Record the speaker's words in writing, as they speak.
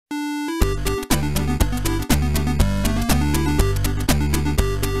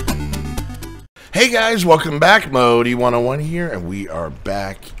Hey guys, welcome back. Modi 101 here, and we are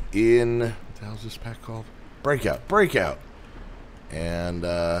back in, what the hell's this pack called? Breakout. And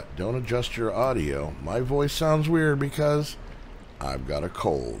don't adjust your audio. My voice sounds weird because I've got a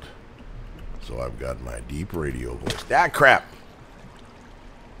cold. So I've got my deep radio voice. Ah, crap!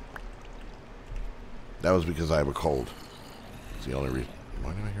 That was because I have a cold. It's the only reason.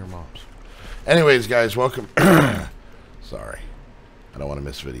 Why did I hear moms? Anyways, guys, welcome. Sorry. I don't want to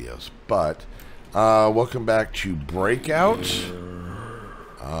miss videos. But, welcome back to Breakout.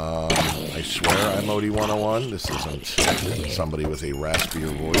 I swear I'm Modi 101. This isn't somebody with a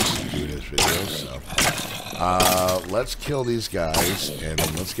raspier voice doing this video. So, let's kill these guys and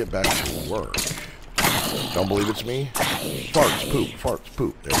let's get back to work. Don't believe it's me? Farts, poop, farts,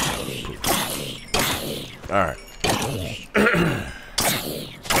 poop. There we go. Alright.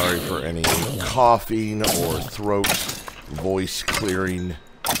 Sorry for any coughing or throat voice clearing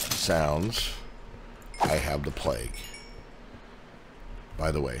sounds. I have the plague.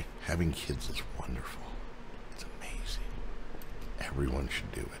 By the way, having kids is wonderful. It's amazing. Everyone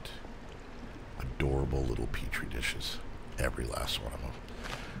should do it. Adorable little petri dishes. Every last one of them.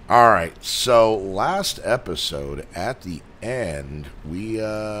 Alright, so last episode, at the end, we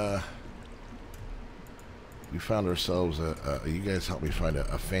found ourselves you guys helped me find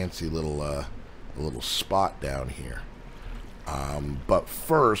a fancy little spot down here. But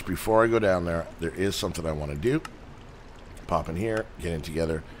first, before I go down there, there is something I want to do. Pop in here, get in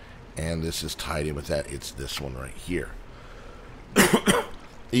together, and this is tied in with that. It's this one right here.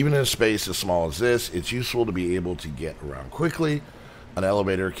 Even in a space as small as this, it's useful to be able to get around quickly. An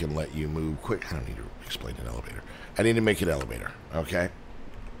elevator can let you move quick. I don't need to explain an elevator. I need to make an elevator, okay?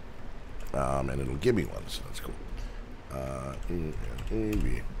 And it'll give me one, so that's cool.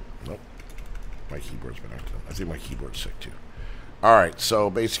 Nope. My keyboard's been acting up. I think my keyboard's sick too. Alright,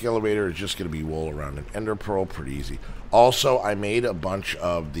 so basic elevator is just going to be wool around an ender pearl. Pretty easy. Also, I made a bunch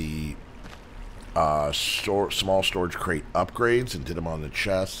of the small storage crate upgrades and did them on the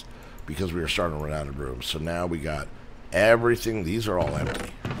chest because we were starting to run out of room. So now we got everything. These are all empty.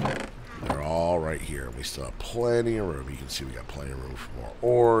 They're all right here. We still have plenty of room. You can see we got plenty of room for more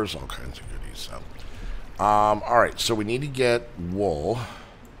ores, all kinds of goodies. So, alright, so we need to get wool.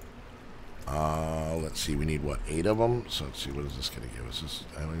 Let's see, we need, what, 8 of them? So let's see, what is this going to give us?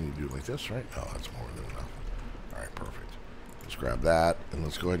 I only need to do it like this, right? Oh, that's more than enough. Alright, perfect. Let's grab that, and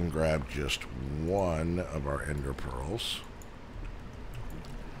let's go ahead and grab just one of our ender pearls.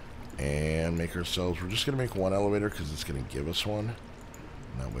 And make ourselves, we're just going to make one elevator because it's going to give us one.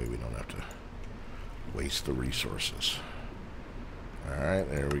 And that way we don't have to waste the resources. Alright,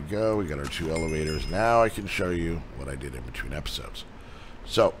 there we go. We got our 2 elevators. Now I can show you what I did in between episodes.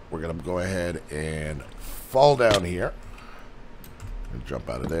 So, we're going to go ahead and fall down here. And jump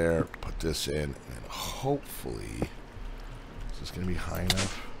out of there, put this in, and hopefully, is this going to be high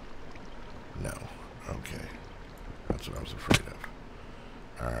enough? No. Okay. That's what I was afraid of.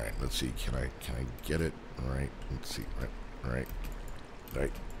 Alright, let's see. Can I get it? Right. Let's see. Right.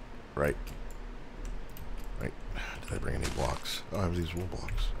 Did I bring any blocks? Oh, I have these wool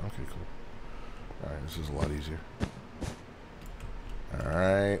blocks. Okay, cool. Alright, this is a lot easier.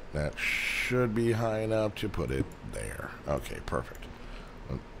 Alright, that should be high enough to put it there. Okay, perfect.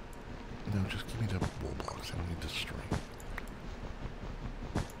 No, just give me the wool blocks. I don't need the string.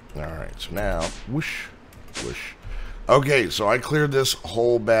 Alright, so now, whoosh, whoosh. Okay, so I cleared this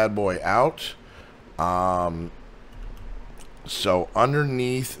whole bad boy out. So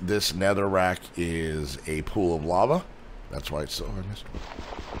underneath this nether rack is a pool of lava. That's why it's so... I missed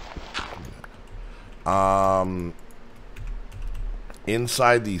one.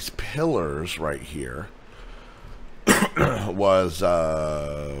 Inside these pillars right here was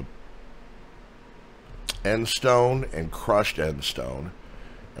endstone and crushed endstone.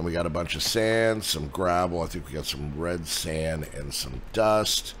 And we got a bunch of sand, some gravel. I think we got some red sand and some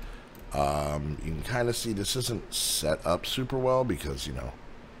dust. You can kind of see this isn't set up super well because, you know,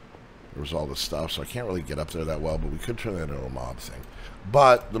 there was all this stuff. So I can't really get up there that well, but we could turn that into a mob thing.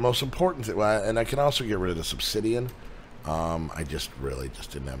 But the most important thing, and I can also get rid of this obsidian. I just really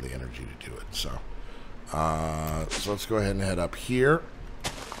didn't have the energy to do it. So let's go ahead and head up here.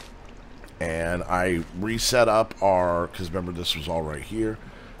 And I reset up our, because remember this was all right here.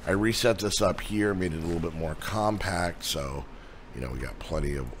 I reset this up here, made it a little bit more compact. So, you know, we got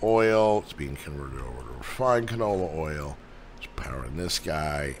plenty of oil. It's being converted over to refined canola oil. It's powering this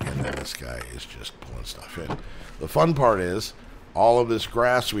guy, and then this guy is just pulling stuff in. The fun part is, all of this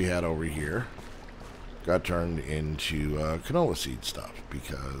grass we had over here got turned into canola seed stuff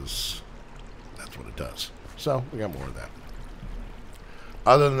because that's what it does. So we got more of that.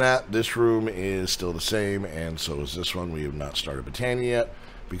 Other than that, this room is still the same, and so is this one. We have not started Botania yet,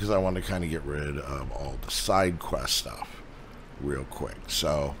 because I want to kind of get rid of all the side quest stuff real quick.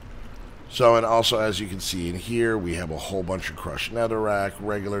 So, and also, as you can see in here, we have a whole bunch of crushed netherrack,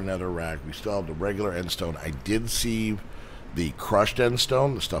 regular netherrack. We still have the regular endstone. I did sieve the crushed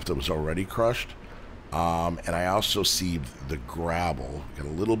endstone, the stuff that was already crushed. And I also sieved the gravel. Got a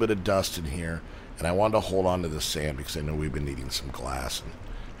little bit of dust in here. And I wanted to hold on to the sand because I know we've been needing some glass and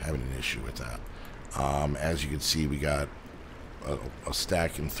having an issue with that. As you can see, we got a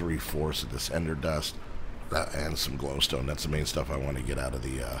stack in 3/4 of this ender dust and some glowstone. That's the main stuff I want to get out of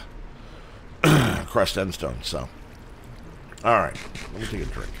the crushed endstone. So, alright, let me take a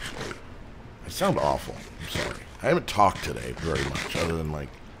drink. I sound awful. I'm sorry. I haven't talked today very much, other than like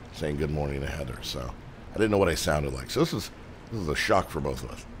saying good morning to Heather. So, I didn't know what I sounded like. So this is a shock for both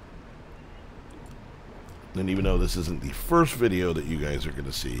of us. And even though this isn't the first video that you guys are going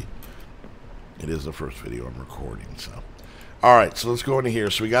to see, it is the first video I'm recording. So, alright, so let's go into here.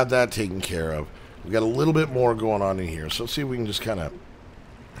 So we got that taken care of. We got a little bit more going on in here. So let's see if we can just kind of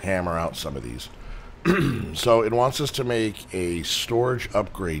hammer out some of these. So it wants us to make a storage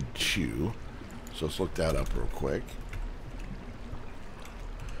upgrade 2. So let's look that up real quick.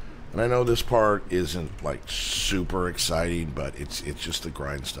 And I know this part isn't like super exciting, but it's just the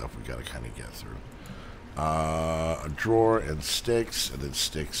grind stuff we got to kind of get through. A drawer and sticks, and then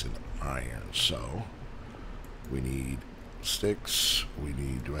sticks and iron. So we need sticks. We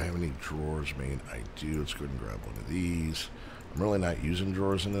need, do I have any drawers made? I do. Let's go ahead and grab one of these. I'm really not using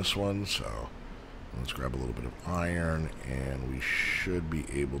drawers in this one, so let's grab a little bit of iron, and we should be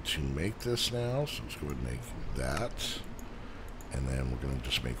able to make this now. So let's go ahead and make that. And then we're going to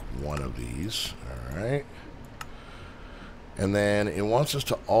just make one of these. Alright. And then it wants us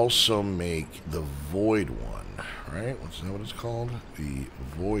to also make the void one, right? What's that what it's called? The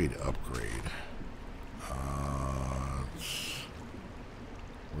void upgrade.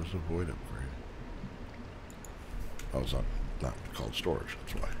 Where's the void upgrade? Oh, it's not called storage,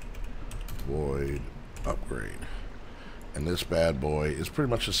 that's why. Void upgrade. And this bad boy is pretty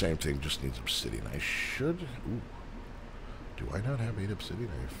much the same thing, just needs obsidian. I should... Ooh. Do I not have 8 obsidian?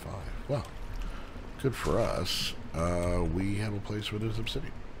 I have 5. Well, good for us. We have a place where there's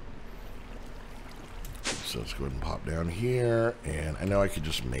obsidian. So let's go ahead and pop down here. And I know I could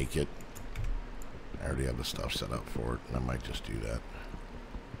just make it. I already have the stuff set up for it. And I might just do that.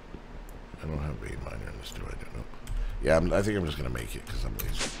 I don't have 8 miner in this, do I? Nope. Yeah, I think I'm just going to make it because I'm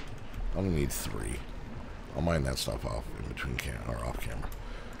lazy. I only need 3. I'll mine that stuff off in between or off camera.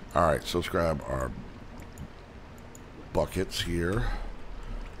 Alright, so let's grab our buckets here.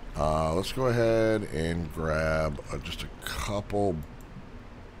 Let's go ahead and grab just a couple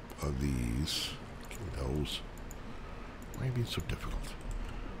of these. Give me those. Why are you being so difficult?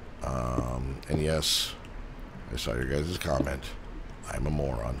 And yes, I saw your guys' comment. I'm a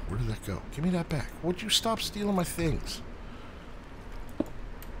moron. Where did that go? Give me that back. Would you stop stealing my things?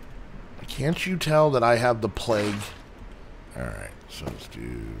 Can't you tell that I have the plague? Alright, so let's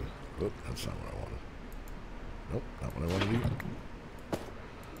do... Oop, that's not what I wanted. Nope, not what I wanted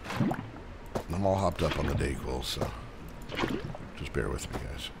either. I'm all hopped up on the Dayquil, so just bear with me,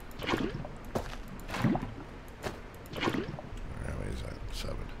 guys. Alright, how many is that?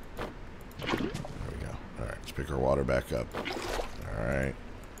 7. There we go. Alright, let's pick our water back up. Alright.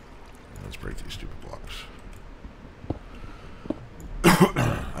 Let's break these stupid blocks.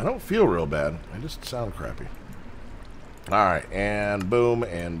 I don't feel real bad. I just sound crappy. Alright, and boom,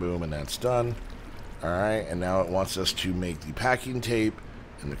 and that's done. Alright, and now it wants us to make the packing tape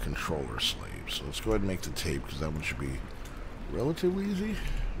and the controller slave. So let's go ahead and make the tape, because that one should be relatively easy,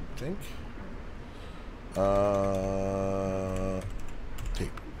 I think.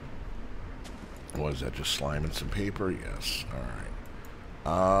 Tape. What is that, just slime and some paper? Yes, alright.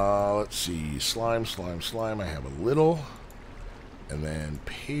 Let's see, slime. I have a little. And then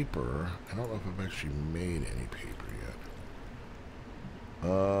paper. I don't know if I've actually made any paper yet.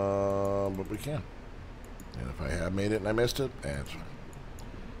 But we can. And if I have made it and I missed it, that's fine.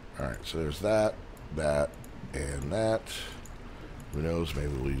 Alright, so there's that, and that. Who knows, maybe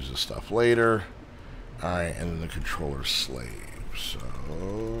we'll use this stuff later. Alright, and then the controller slave. So...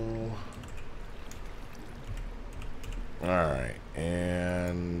 Alright,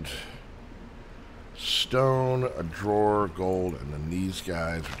 and... stone, a drawer, gold, and then these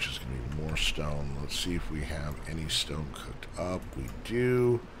guys, which is going to be more stone. Let's see if we have any stone cooked up. We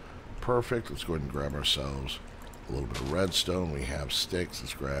do. Perfect. Let's go ahead and grab ourselves a little bit of redstone. We have sticks.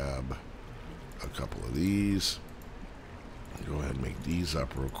 Let's grab a couple of these. Go ahead and make these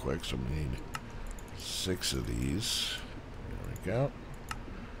up real quick. So we need 6 of these. There we go.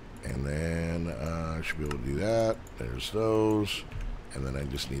 And then I should be able to do that. There's those. And then I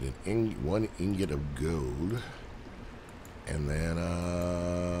just need one ingot of gold. And then,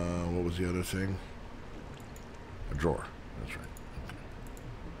 what was the other thing? A drawer. That's right. Okay.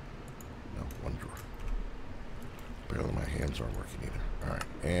 No, one drawer. Apparently my hands aren't working either. Alright,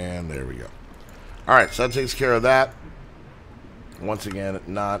 and there we go. Alright, so that takes care of that. Once again,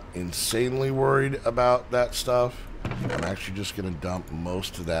 not insanely worried about that stuff. I'm actually just going to dump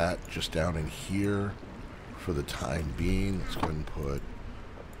most of that just down in here for the time being. Let's go ahead and put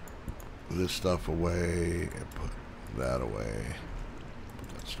this stuff away and put that away. Put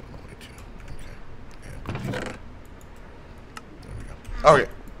that stuff away too. Okay. And put these away. There we go. Okay.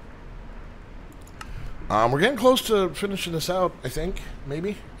 We're getting close to finishing this out, I think.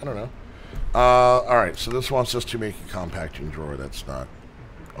 Maybe? I don't know. Alright, so this wants us to make a compacting drawer. That's not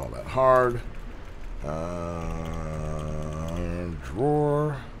all that hard.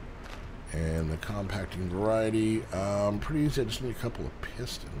 Drawer. And the compacting variety. Pretty easy. I just need a couple of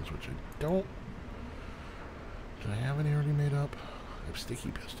pistons, which I don't... Do I have any already made up? I have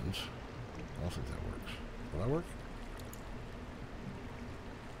sticky pistons. I don't think that works. Will that work?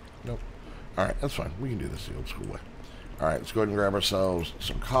 Nope. Alright, that's fine. We can do this the old school way. Alright, let's go ahead and grab ourselves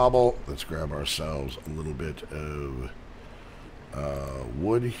some cobble. Let's grab ourselves a little bit of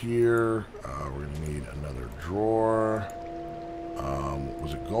wood here. We're going to need another drawer.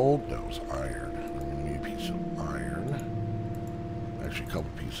 Was it gold? No, it was iron. We're going to need a piece of iron. Actually, a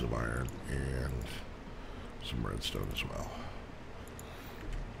couple pieces of iron and some redstone as well.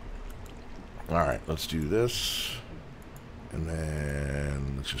 Alright, let's do this. And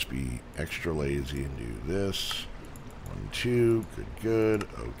then let's just be extra lazy and do this. 1, 2, good,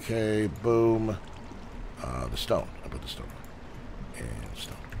 okay, boom. The stone, I put the stone. And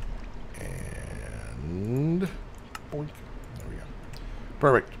stone. And boink. There we go.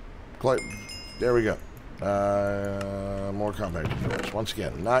 Perfect. There we go. More compacting drawers. Once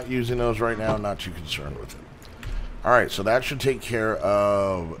again, not using those right now, not too concerned with it. Alright, so that should take care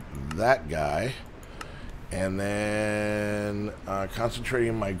of that guy. And then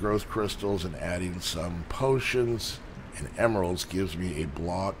concentrating my growth crystals and adding some potions and emeralds gives me a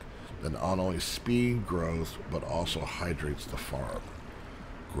block that not only speed growth, but also hydrates the farm.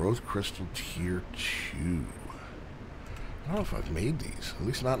 Growth crystal tier 2. I don't know if I've made these, at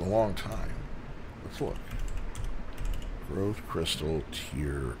least not in a long time. Let's look. Growth crystal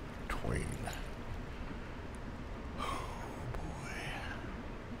tier 2.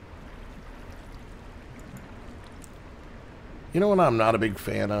 You know what I'm not a big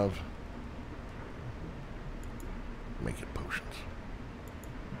fan of? Making potions.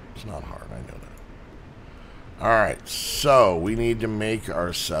 It's not hard, I know that. Alright, so we need to make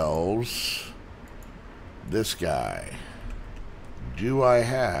ourselves this guy. Do I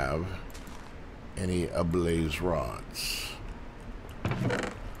have any ablaze rods?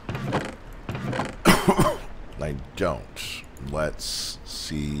 I don't. Let's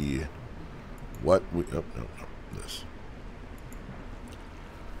see what we... Oh, no, this.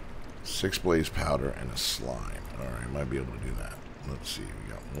 6 blaze powder and a slime. Alright, might be able to do that. Let's see.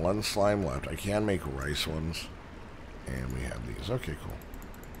 We got 1 slime left. I can make rice ones. And we have these. Okay, cool.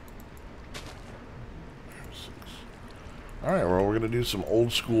 There's 6. Alright, well, we're going to do some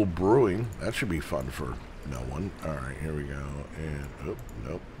old school brewing. That should be fun for no one. Alright, here we go. And, oh,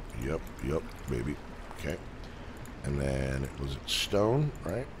 nope. Yep, baby. Okay. And then, was it stone,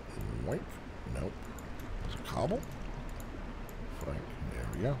 right? Wink. Nope. Was it cobble? Fine. There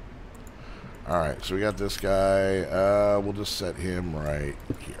we go. Alright, so we got this guy. We'll just set him right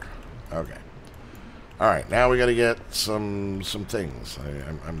here. Okay. Alright, now we got to get some things.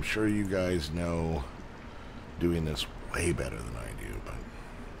 I'm sure you guys know doing this way better than I do, but...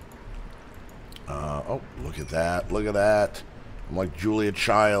 oh, look at that. Look at that. I'm like Julia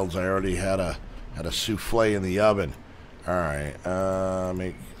Childs. I already had a souffle in the oven. Alright,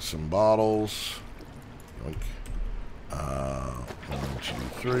 make some bottles. Yoink. 1, 2,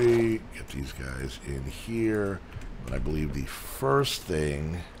 3. Get these guys in here. And I believe the first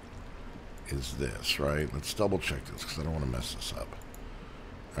thing is this, right? Let's double check this because I don't want to mess this up.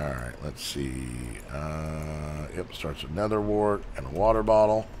 Alright, let's see. Yep, starts with nether wart and a water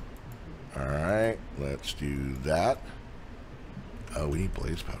bottle. Alright, let's do that. Oh, we need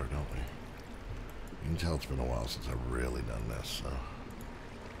blaze powder, don't we? You can tell it's been a while since I've really done this, so.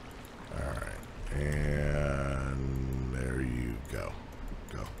 Alright, and there you go.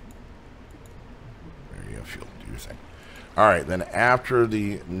 Go. There you go, fuel. Do your thing. Alright, then after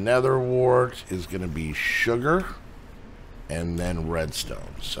the nether wart is going to be sugar and then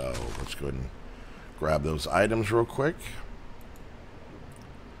redstone. So let's go ahead and grab those items real quick.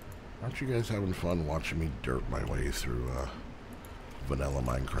 Aren't you guys having fun watching me dirt my way through vanilla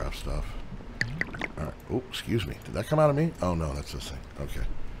Minecraft stuff? Alright. Oh, excuse me. Did that come out of me? Oh, no, that's this thing. Okay.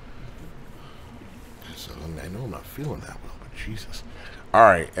 So, I know I'm not feeling that well, but Jesus.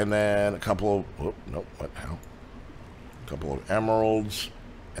 Alright, and then a couple of... Oh, nope, what hell? A couple of emeralds,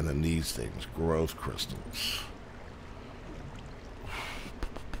 and then these things. Growth crystals.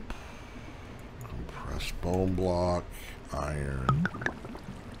 Compressed bone block. Iron.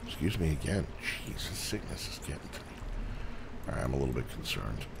 Excuse me again. Jeez, this sickness is getting to me. Alright, I'm a little bit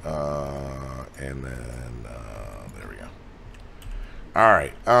concerned. And then, there we go.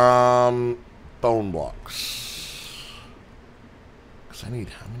 Alright, bone blocks. Because I need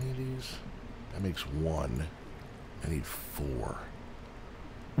how many of these? That makes 1. I need 4.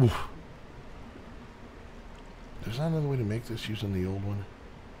 Oof. There's not another way to make this using the old one?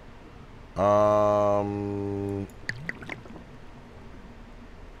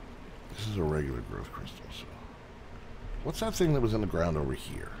 This is a regular growth crystal, so... What's that thing that was in the ground over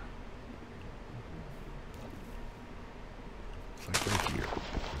here? It's like right here,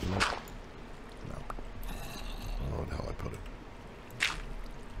 isn't it? No. I don't know where the hell I put it.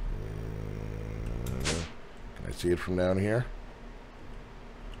 Can I see it from down here?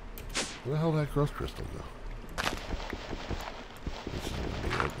 Where the hell did that growth crystal go? This isn't going to be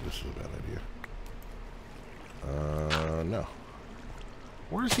it, but this is a bad idea. No.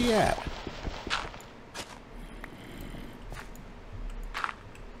 Where's he at?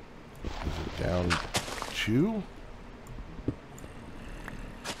 Is it down 2?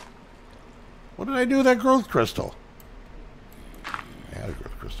 What did I do with that growth crystal? I had a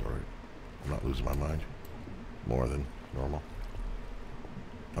growth crystal, right? I'm not losing my mind. More than normal.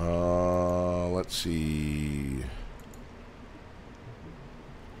 Let's see.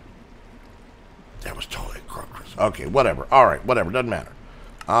 That was totally a growth crystal. Okay, whatever. Alright, whatever. Doesn't matter.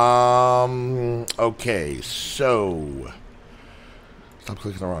 Okay, so... Stop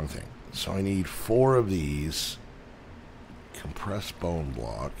clicking the wrong thing. So I need 4 of these. Compressed bone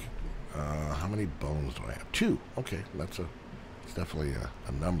block. How many bones do I have? 2. Okay, that's definitely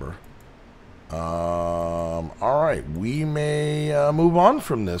a number. Alright, we may move on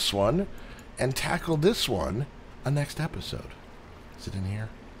from this one and tackle this one a next episode. Is it in here?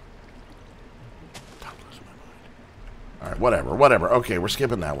 Don't lose my mind. Alright, whatever. Okay, we're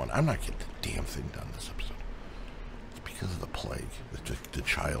skipping that one. I'm not getting the damn thing done this episode. It's because of the plague. The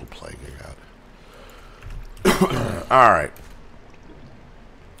child plague I got. Alright.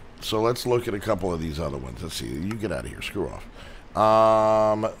 So let's look at a couple of these other ones. Let's see. You get out of here. Screw off.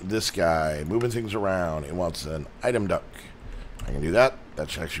 This guy. Moving things around. It wants an item duck. I can do that.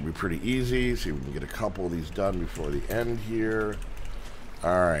 That should actually be pretty easy. See if we can get a couple of these done before the end here.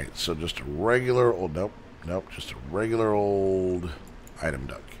 Alright. So just a regular old... Nope. Just a regular old item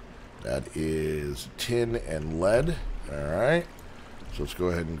duck. That is tin and lead. Alright. So let's go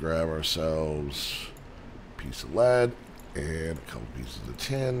ahead and grab ourselves a piece of lead and a couple pieces of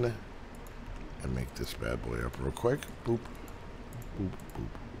tin and make this bad boy up real quick. Boop. Boop, boop.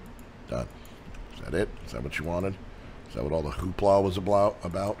 Done. Is that it? Is that what you wanted? Is that what all the hoopla was about?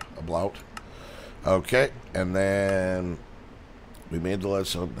 Okay. And then we made the lead.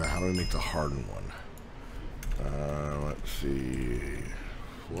 So how do we make the hardened one? Let's see.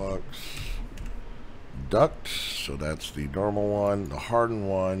 Flux. Duct. So that's the normal one. The hardened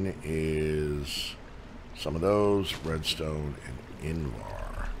one is some of those. Redstone and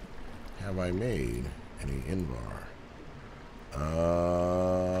Invar. Have I made any Invar?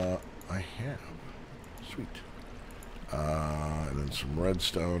 I have. Sweet. And then some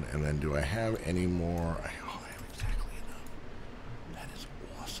redstone. And then do I have any more? I have exactly enough. That is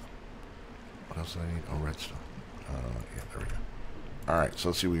awesome. What else do I need? Oh, redstone. Yeah, there we go. Alright, so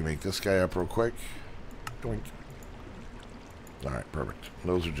let's see if we make this guy up real quick. Doink. Alright, perfect.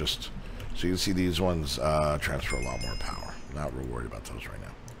 Those are just... So you can see these ones transfer a lot more power. Not real worried about those right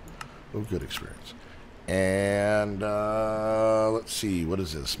now. Oh, good experience. And let's see, what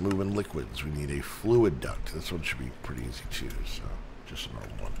is this? Moving liquids. We need a fluid duct. This one should be pretty easy too, so just a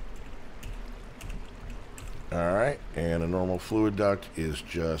normal one. Alright, and a normal fluid duct is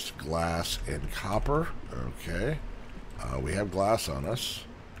just glass and copper. Okay. We have glass on us.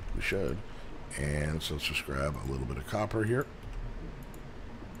 We should. And so let's just grab a little bit of copper here.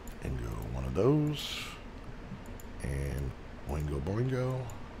 And go one of those. And boingo boingo.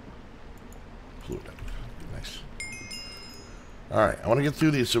 Fluid duct. Nice. Alright, I want to get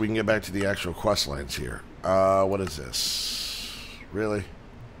through these so we can get back to the actual quest lines here. What is this? Really?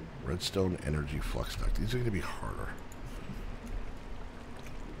 Redstone energy flux duct. These are going to be harder.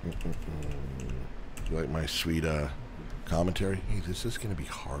 You like my sweet commentary? Hey, this is going to be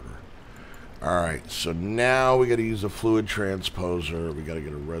harder. Alright, so now we got to use a fluid transposer. We got to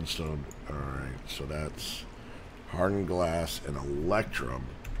get a redstone. Alright, so that's hardened glass and electrum.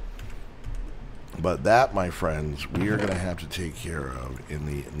 But that, my friends, we are going to have to take care of in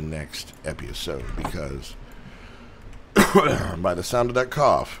the next episode, because by the sound of that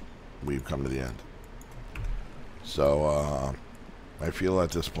cough, we've come to the end. So, I feel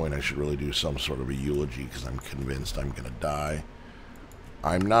at this point I should really do some sort of a eulogy, because I'm convinced I'm going to die.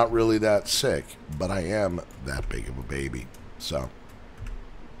 I'm not really that sick, but I am that big of a baby. So,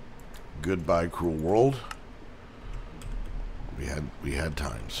 goodbye, cruel world. We had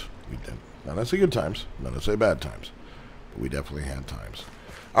times. We did. Not to say good times, not to say bad times, but we definitely had times.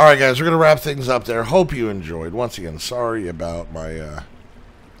 All right, guys, we're gonna wrap things up there. Hope you enjoyed. Once again, sorry about my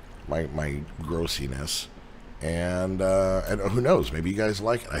my grossiness, and who knows? Maybe you guys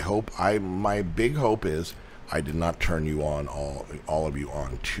like it. My big hope is I did not turn you on, all of you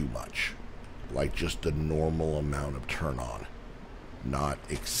on too much. Like just the normal amount of turn on. Not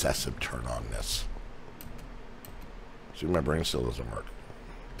excessive turn on-ness. See, my brain still doesn't work.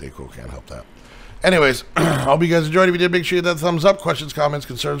 Dayquil can't help that. Anyways, I hope you guys enjoyed. If you did, make sure you hit that thumbs up. Questions, comments,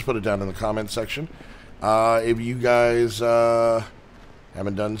 concerns, put it down in the comments section. If you guys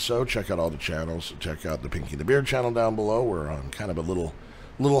haven't done so, check out all the channels. Check out the Pinky the Beard channel down below. We're on kind of a little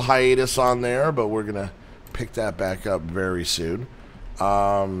hiatus on there, but we're going to pick that back up very soon.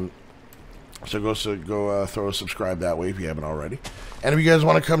 So go throw a subscribe that way if you haven't already. And if you guys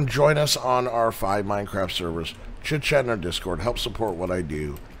want to come join us on our 5 Minecraft servers, chit chat in our Discord, help support what I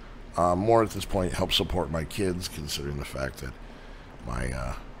do. More at this point, help support my kids, considering the fact that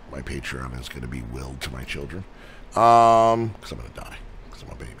my Patreon is going to be willed to my children. Because I'm going to die, because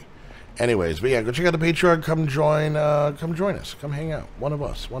I'm a baby. Anyways, but yeah, go check out the Patreon. Come join us. Come hang out. One of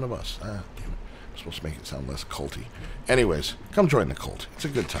us. Damn it. I'm supposed to make it sound less culty. Anyways, come join the cult. It's a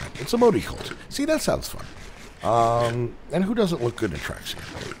good time. It's a Modi cult. See, that sounds fun. And who doesn't look good in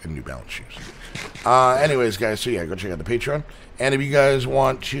tracksuit and New Balance shoes? Anyways, guys, so yeah, go check out the Patreon. And if you guys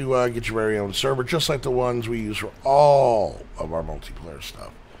want to get your very own server, just like the ones we use for all of our multiplayer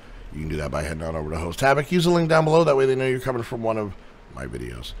stuff, you can do that by heading on over to Host Havoc. Use the link down below. That way they know you're coming from one of my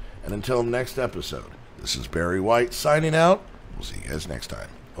videos. And until next episode, this is Barry White signing out. We'll see you guys next time.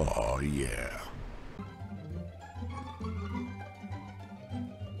 Oh, yeah.